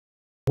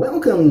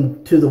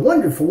Welcome to the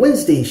Wonderful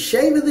Wednesday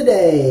Shave of the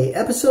Day,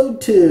 Episode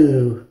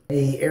 2.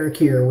 Hey, Eric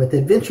here with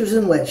Adventures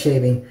in Wet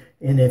Shaving.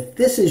 And if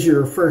this is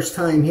your first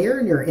time here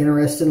and you're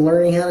interested in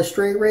learning how to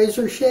straight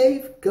razor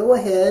shave, go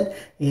ahead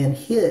and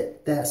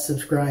hit that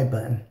subscribe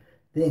button.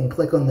 Then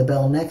click on the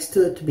bell next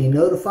to it to be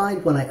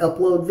notified when I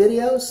upload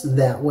videos.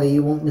 That way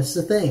you won't miss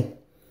a thing.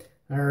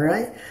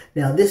 Alright,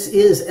 now this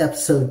is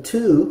Episode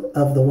 2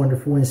 of the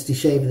Wonderful Wednesday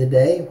Shave of the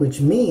Day,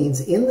 which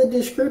means in the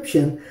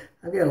description,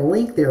 I've got a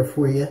link there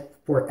for you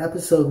for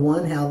Episode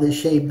 1, how this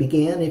shave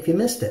began, if you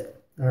missed it.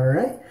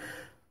 Alright,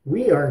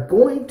 we are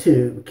going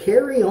to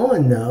carry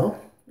on, though,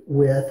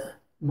 with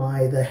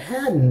the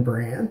Haddon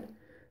brand.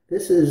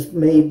 This is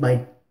made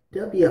by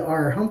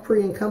W.R.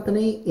 Humphrey and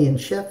Company in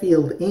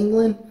Sheffield,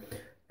 England.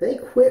 They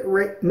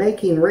quit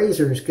making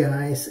razors,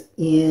 guys,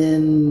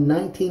 in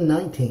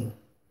 1919.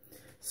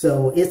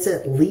 So it's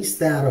at least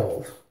that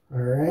old.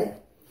 Alright,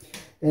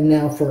 and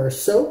now for our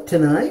soap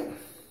tonight,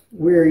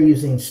 we're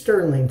using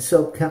Stirling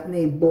Soap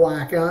Company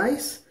Black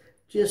Ice.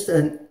 Just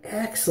an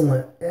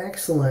excellent,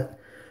 excellent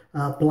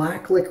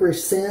black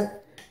licorice scent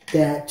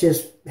that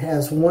just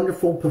has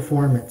wonderful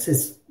performance.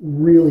 It's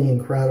really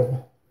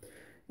incredible.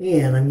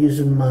 And I'm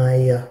using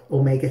my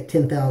Omega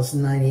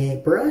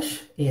 10098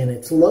 brush, and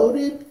it's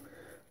loaded.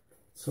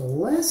 So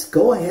let's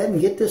go ahead and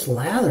get this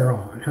lather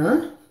on,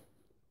 huh?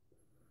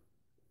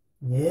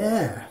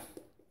 Yeah.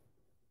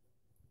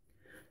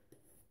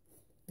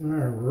 All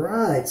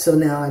right. So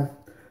now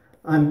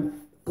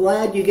I'm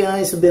glad you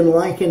guys have been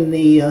liking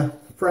the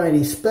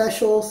Friday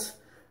specials.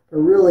 I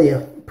really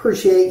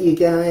appreciate you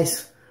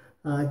guys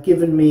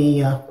giving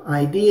me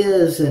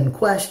ideas and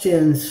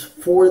questions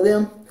for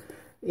them.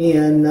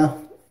 And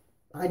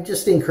I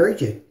just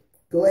encourage you,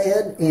 go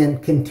ahead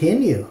and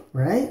continue,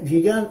 right? If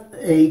you got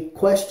a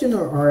question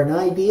or an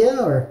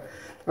idea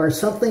or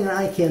something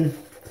I can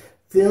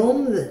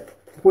film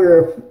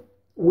where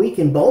we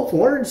can both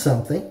learn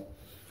something,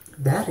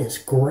 that is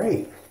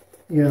great,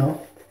 you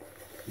know.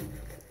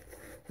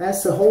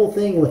 That's the whole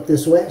thing with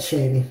this wet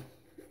shaving.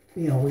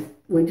 You know,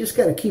 we just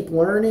got to keep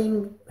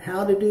learning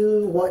how to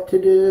do, what to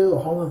do,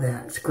 all of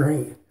that. It's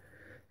great.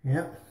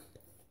 Yeah.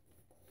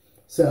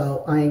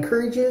 So I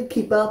encourage you to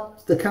keep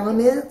up the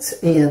comments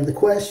and the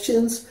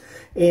questions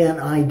and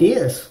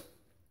ideas.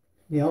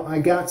 You know, I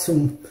got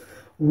some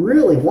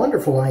really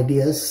wonderful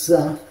ideas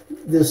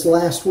this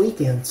last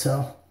weekend.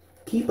 So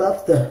keep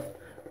up the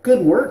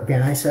good work,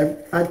 guys.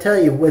 I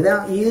tell you,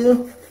 without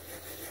you,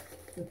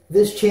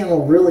 this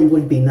channel really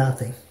would be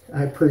nothing.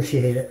 I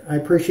appreciate it. I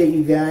appreciate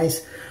you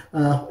guys.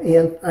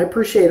 And I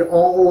appreciate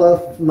all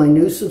of my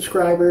new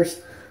subscribers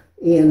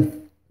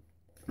and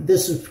the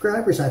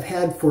subscribers I've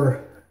had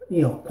for,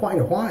 you know, quite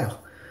a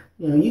while.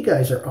 You know, you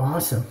guys are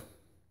awesome.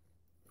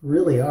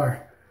 Really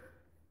are.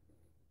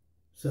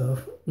 So,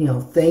 you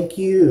know, thank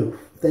you.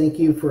 Thank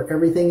you for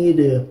everything you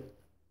do.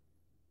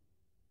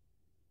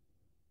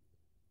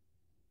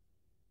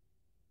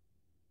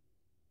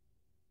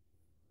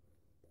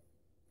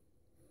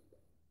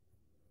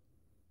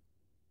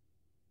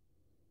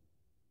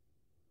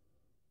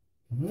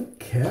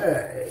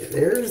 Okay,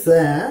 there's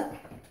that.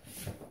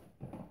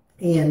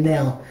 And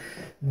now,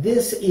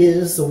 this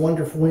is the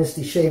Wonderful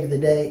Wednesday Shave of the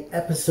Day,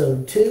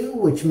 Episode 2,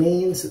 which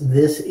means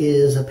this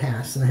is a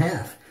pass and a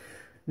half.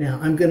 Now,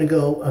 I'm going to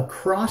go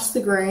across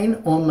the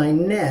grain on my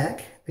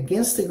neck,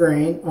 against the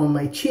grain on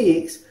my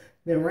cheeks,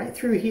 then right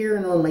through here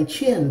and on my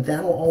chin.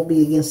 That'll all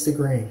be against the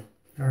grain.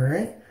 All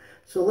right?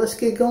 So let's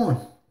get going.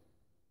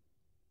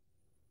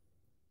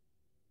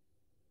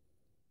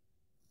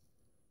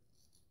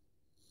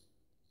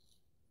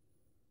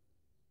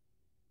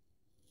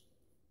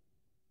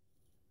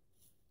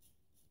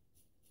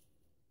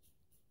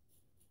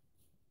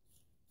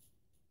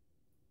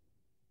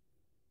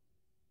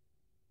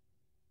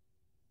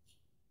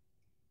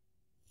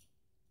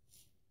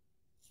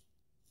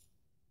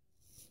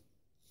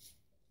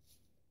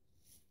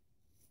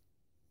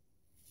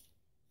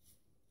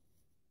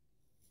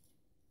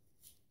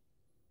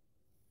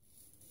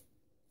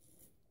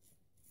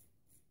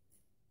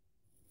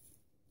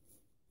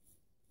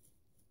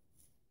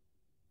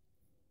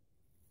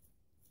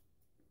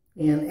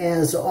 And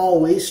as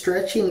always,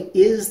 stretching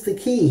is the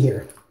key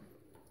here.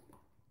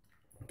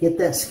 Get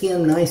that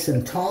skin nice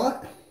and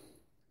taut,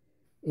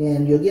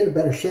 and you'll get a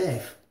better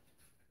shave.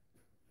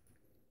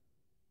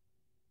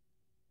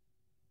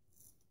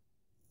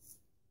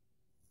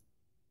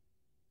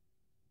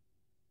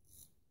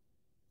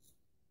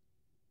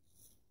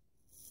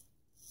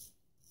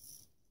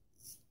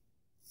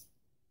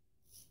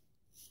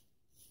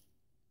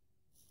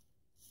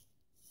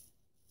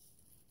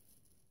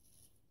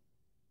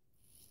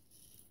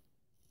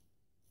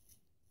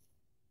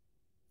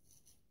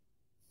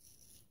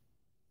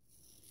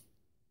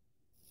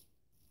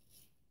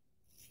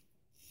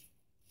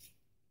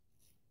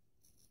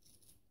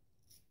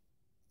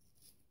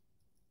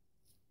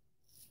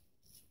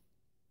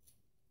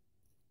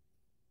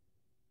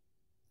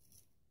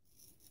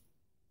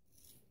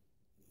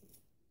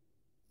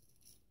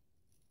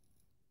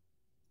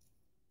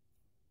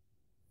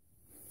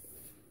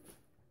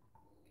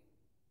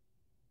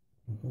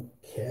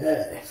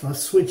 Okay, so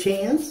let's switch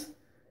hands.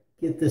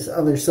 Get this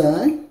other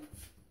side.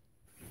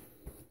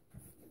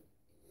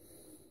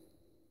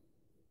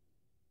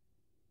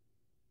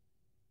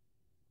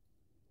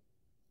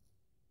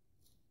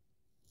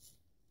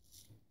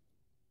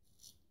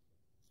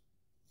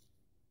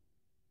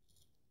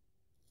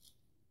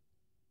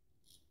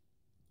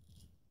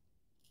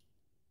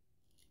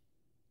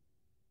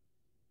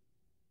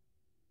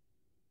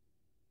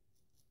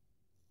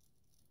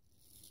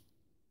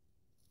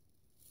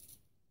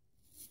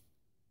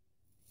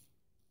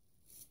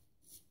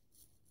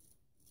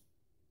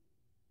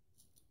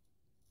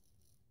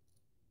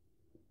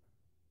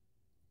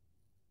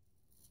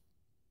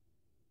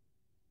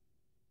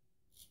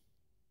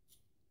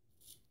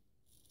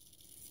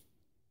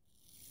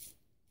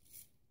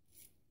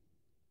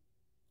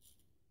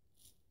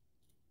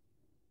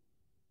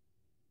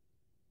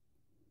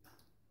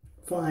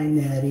 Find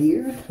that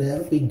ear.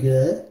 That'll be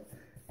good.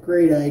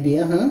 Great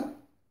idea, huh?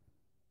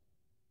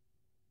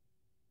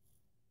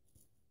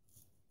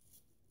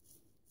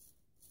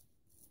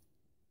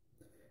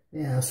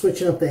 Now,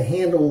 switching up the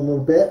handle a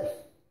little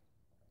bit.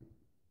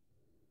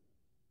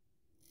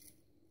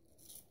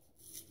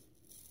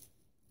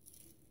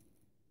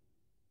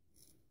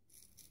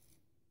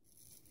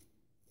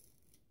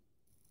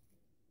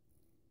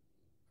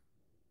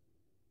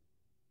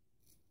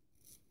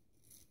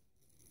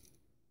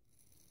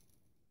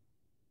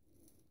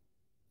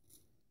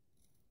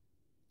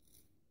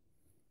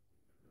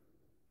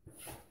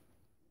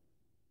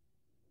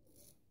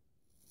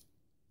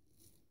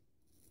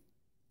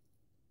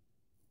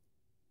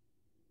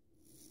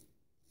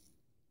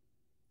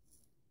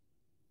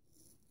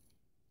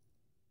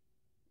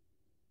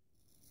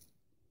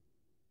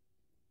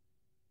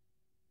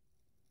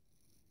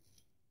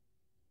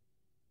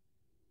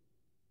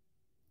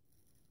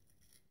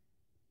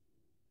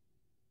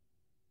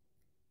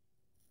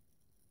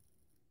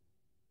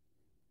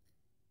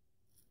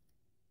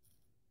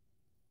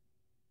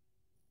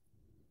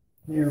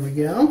 There we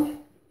go.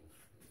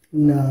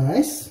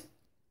 Nice.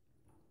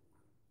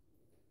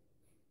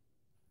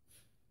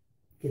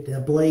 Get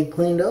that blade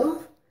cleaned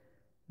off.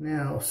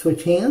 Now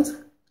switch hands.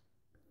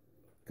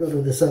 Go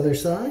to this other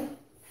side.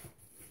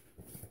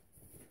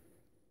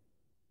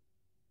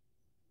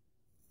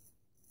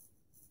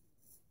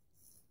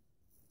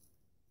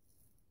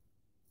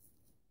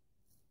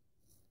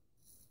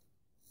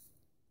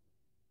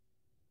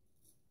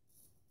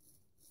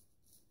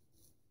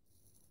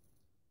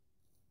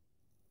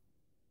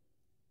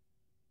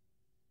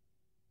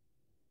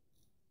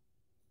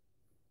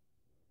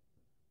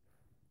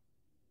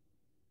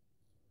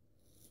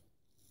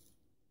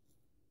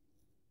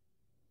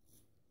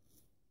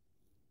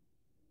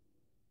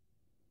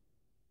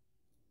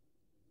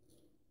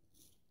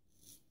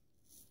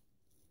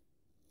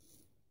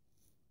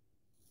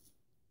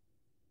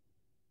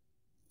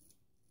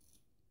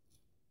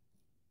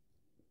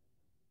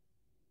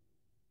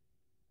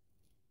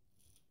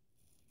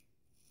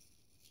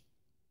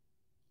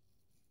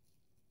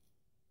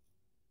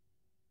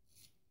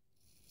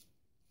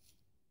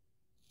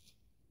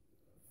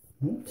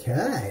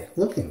 Okay,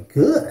 looking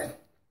good.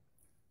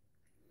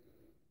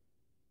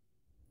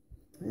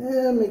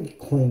 Let me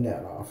clean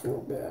that off a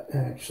little bit,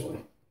 actually.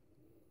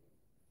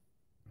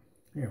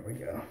 There we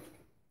go.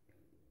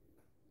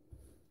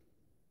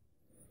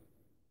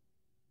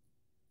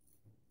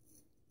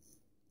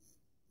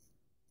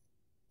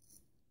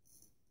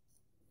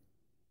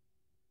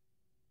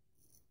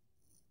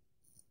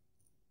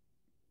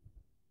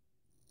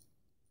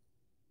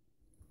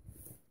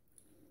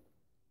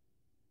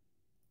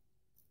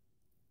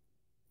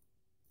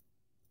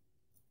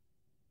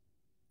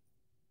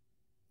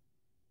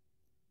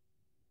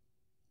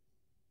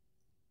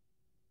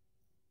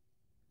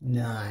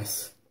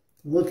 Nice.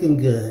 Looking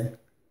good.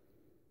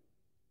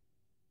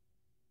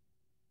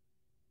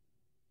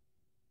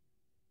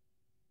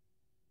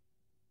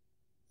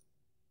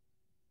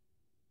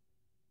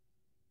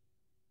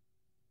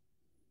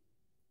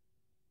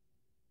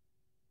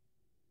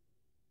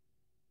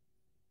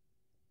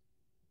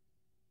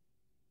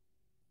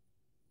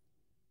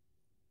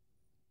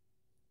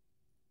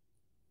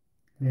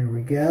 There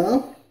we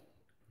go.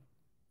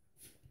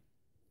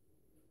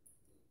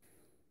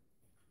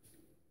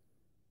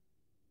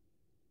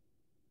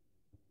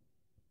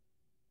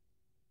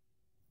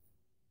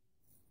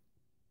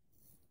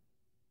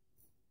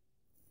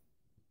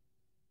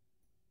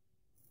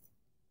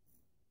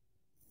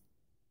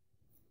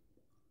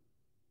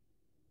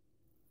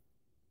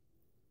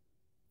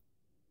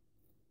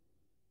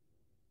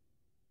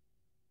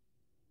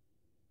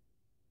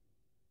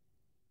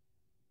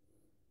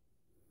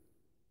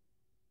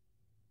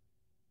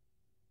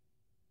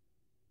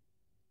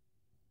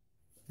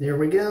 There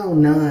we go.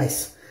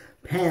 Nice.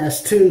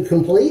 Pass 2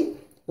 complete.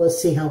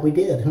 Let's see how we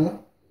did, huh?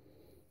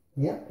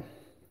 Yep.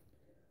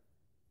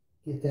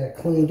 Get that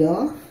cleaned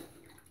off.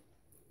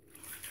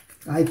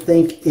 I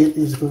think it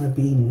is going to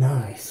be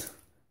nice.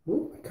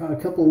 Ooh, I caught a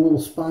couple of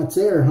little spots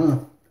there, huh?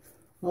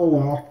 Oh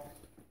well.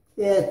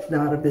 It's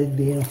not a big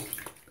deal.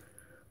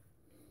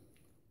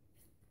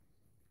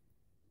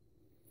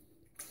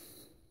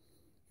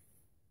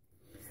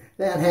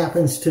 That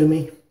happens to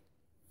me,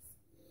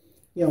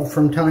 you know,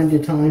 from time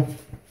to time,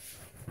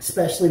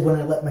 especially when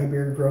I let my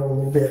beard grow a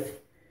little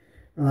bit.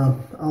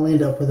 I'll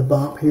end up with a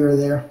bump here or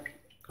there.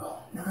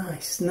 Oh,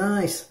 nice,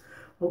 nice.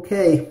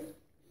 Okay.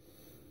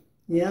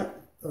 Yeah,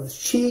 those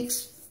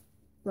cheeks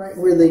right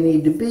where they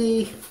need to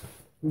be.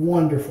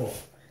 Wonderful.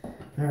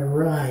 All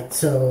right,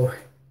 so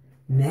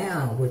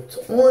now it's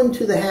on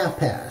to the half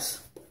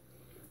pass.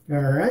 All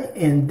right,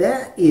 and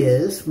that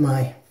is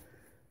my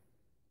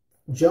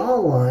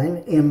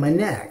jawline and my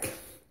neck.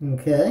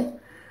 Okay,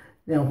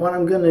 now what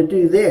I'm going to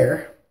do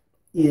there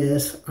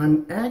is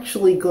I'm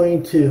actually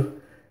going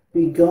to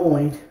be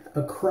going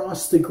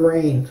across the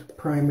grain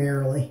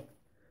primarily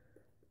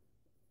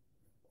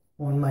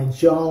on my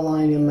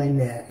jawline and my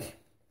neck.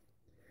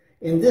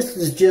 And this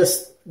is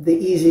just the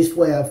easiest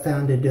way I've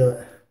found to do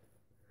it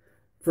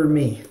for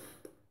me.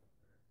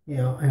 You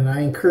know, and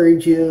I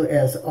encourage you,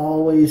 as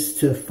always,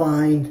 to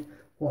find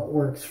what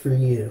works for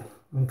you.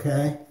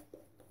 Okay?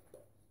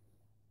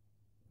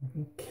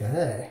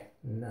 Okay.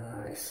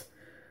 Nice.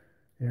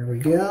 There we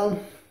go.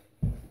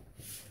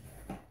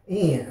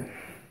 And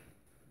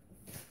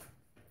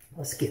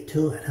let's get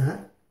to it, huh?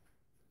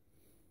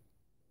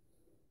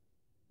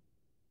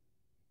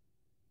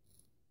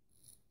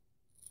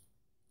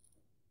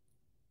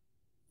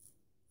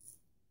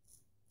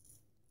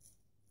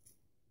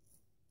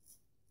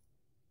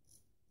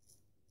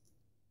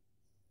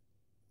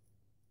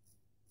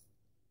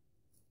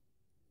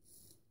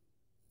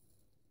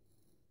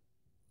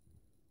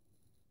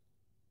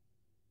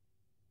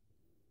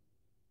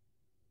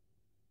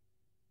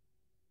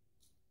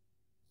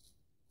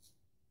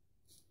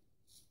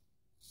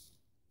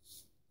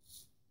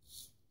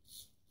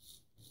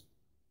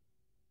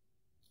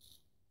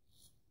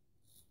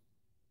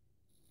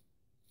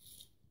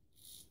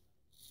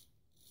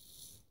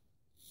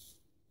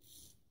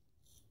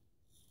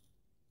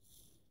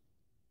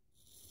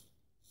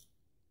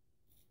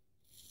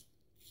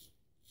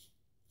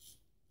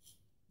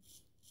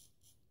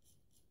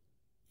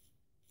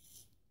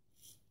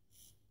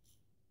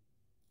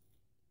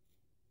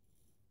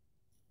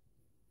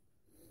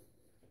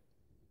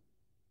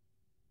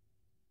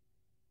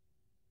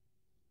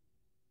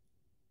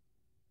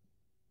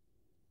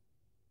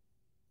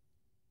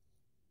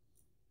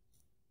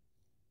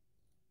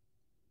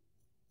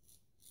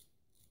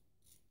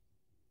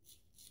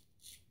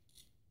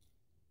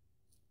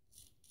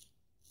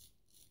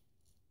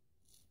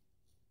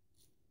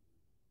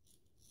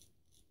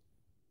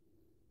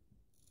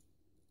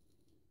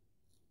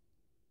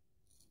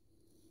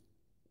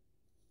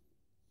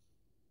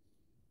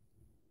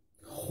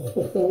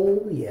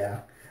 Oh,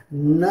 yeah.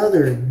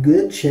 Another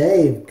good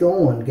shave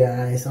going,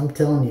 guys. I'm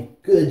telling you,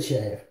 good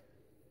shave.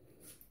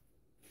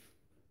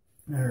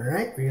 All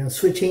right, we're going to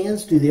switch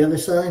hands, do the other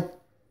side.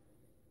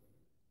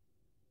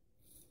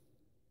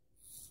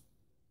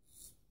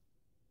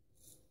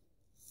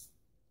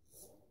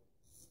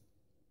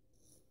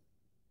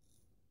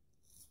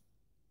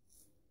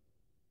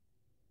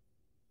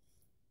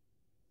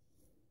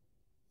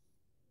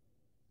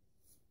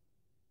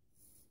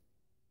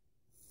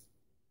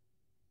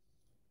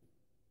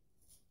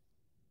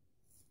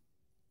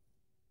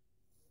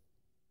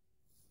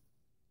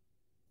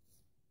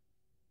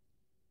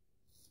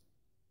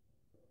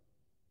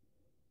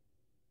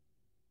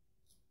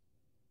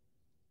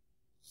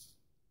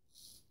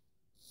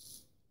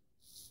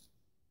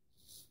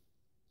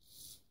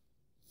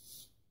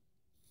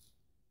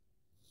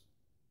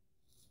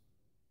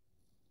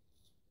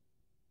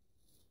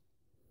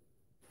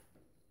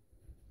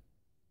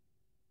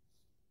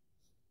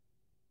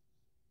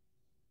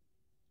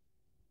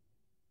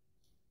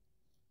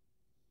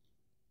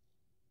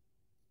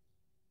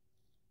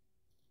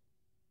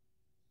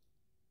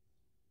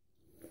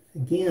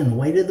 Again,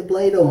 weight of the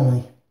blade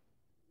only.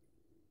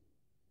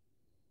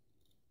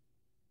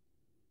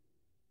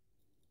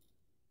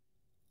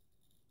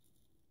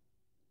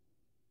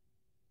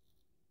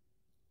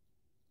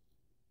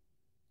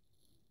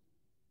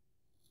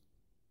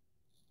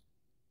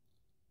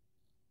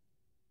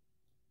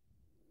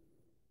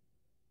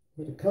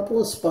 Hit a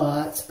couple of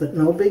spots, but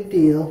no big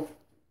deal.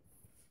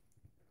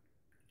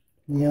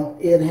 You know,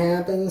 it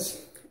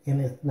happens,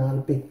 and it's not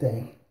a big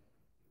thing.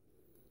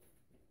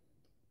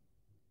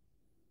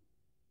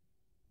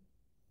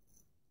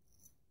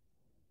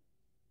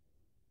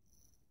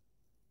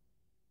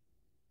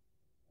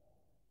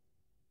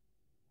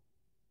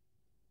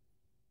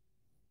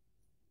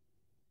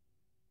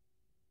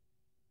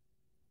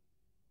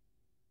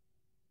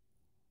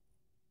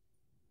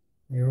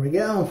 There we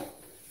go.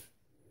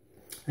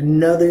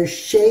 Another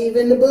shave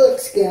in the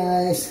books,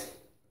 guys.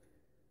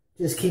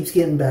 Just keeps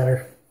getting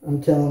better.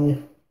 I'm telling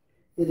you.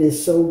 It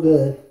is so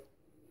good.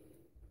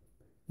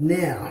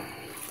 Now,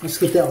 let's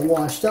get that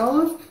washed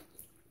off.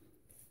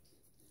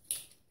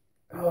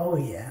 Oh,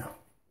 yeah.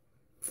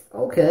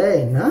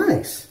 Okay,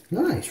 nice.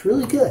 Nice.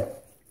 Really good.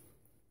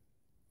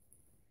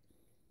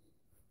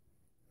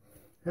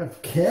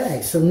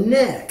 Okay, so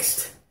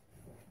next.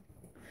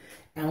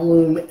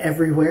 Aloe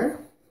everywhere.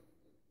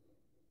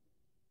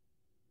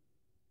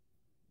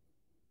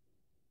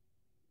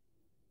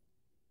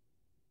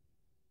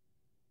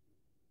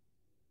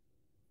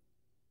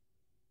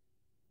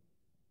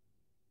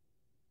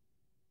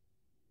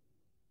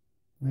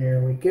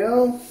 There we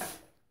go.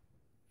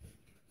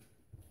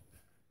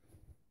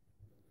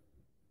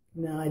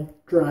 Now I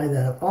dry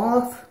that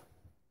off.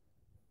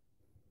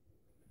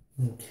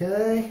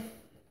 Okay.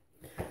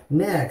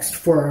 Next,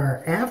 for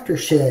our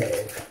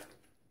aftershave,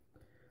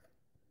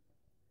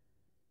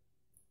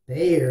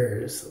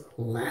 Thayers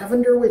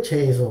Lavender Witch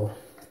Hazel.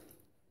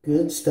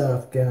 Good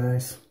stuff,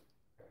 guys.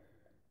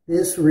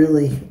 This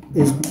really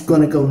is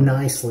going to go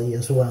nicely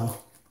as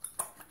well.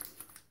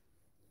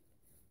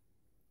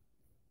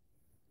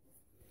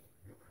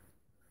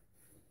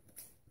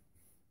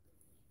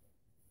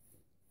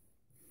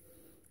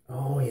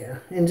 Oh yeah,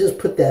 and just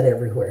put that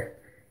everywhere.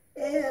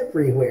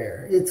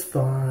 Everywhere. It's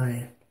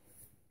fine.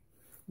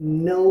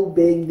 No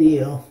big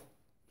deal.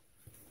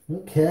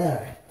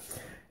 Okay.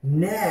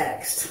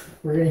 Next,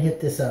 we're going to hit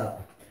this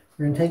up.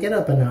 We're going to take it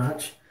up a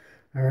notch.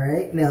 All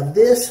right. Now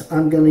this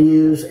I'm going to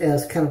use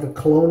as kind of a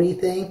cologne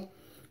thing,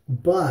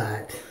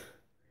 but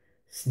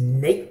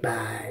snake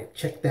bite.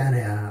 Check that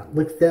out.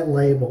 Look at that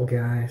label,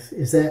 guys.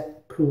 Is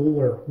that cool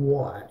or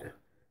what?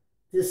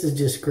 This is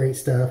just great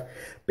stuff.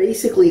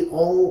 Basically,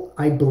 all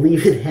I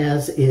believe it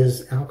has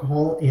is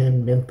alcohol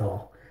and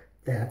menthol.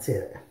 That's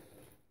it.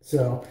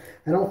 So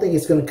I don't think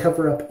it's going to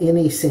cover up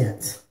any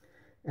scents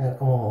at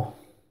all.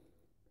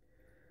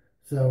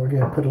 So we're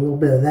going to put a little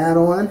bit of that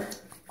on.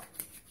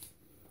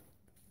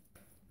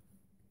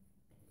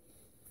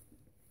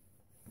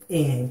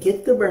 And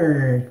get the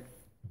burn.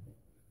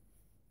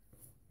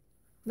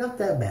 Not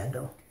that bad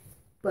though.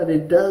 But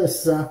it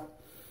does have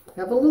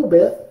a little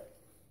bit.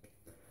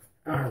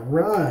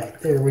 Alright,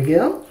 there we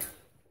go.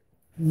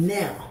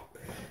 Now,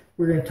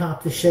 we're going to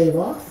top the shave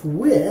off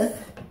with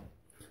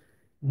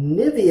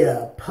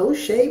Nivea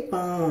Post-Shave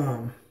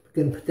Balm.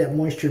 We're going to put that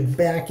moisture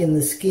back in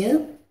the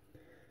skin.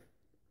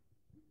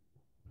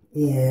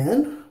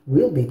 And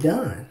we'll be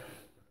done.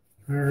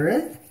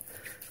 Alright.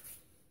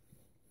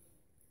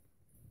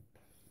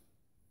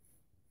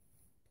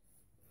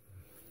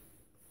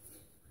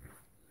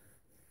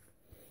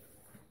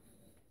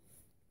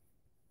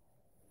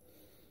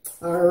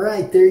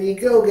 Alright, there you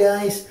go,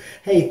 guys.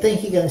 Hey,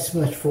 thank you guys so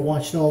much for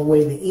watching all the way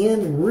to the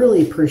end.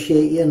 Really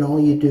appreciate you and all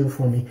you do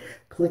for me.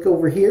 Click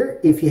over here.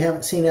 If you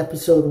haven't seen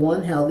episode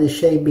 1, How This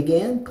Shave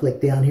Began,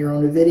 click down here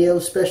on the video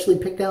specially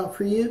picked out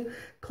for you.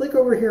 Click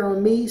over here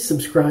on me,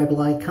 subscribe,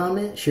 like,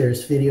 comment, share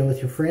this video with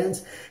your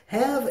friends.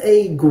 Have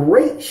a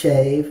great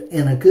shave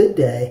and a good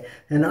day,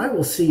 and I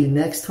will see you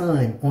next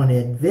time on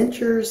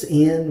Adventures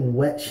in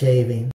Wet Shaving.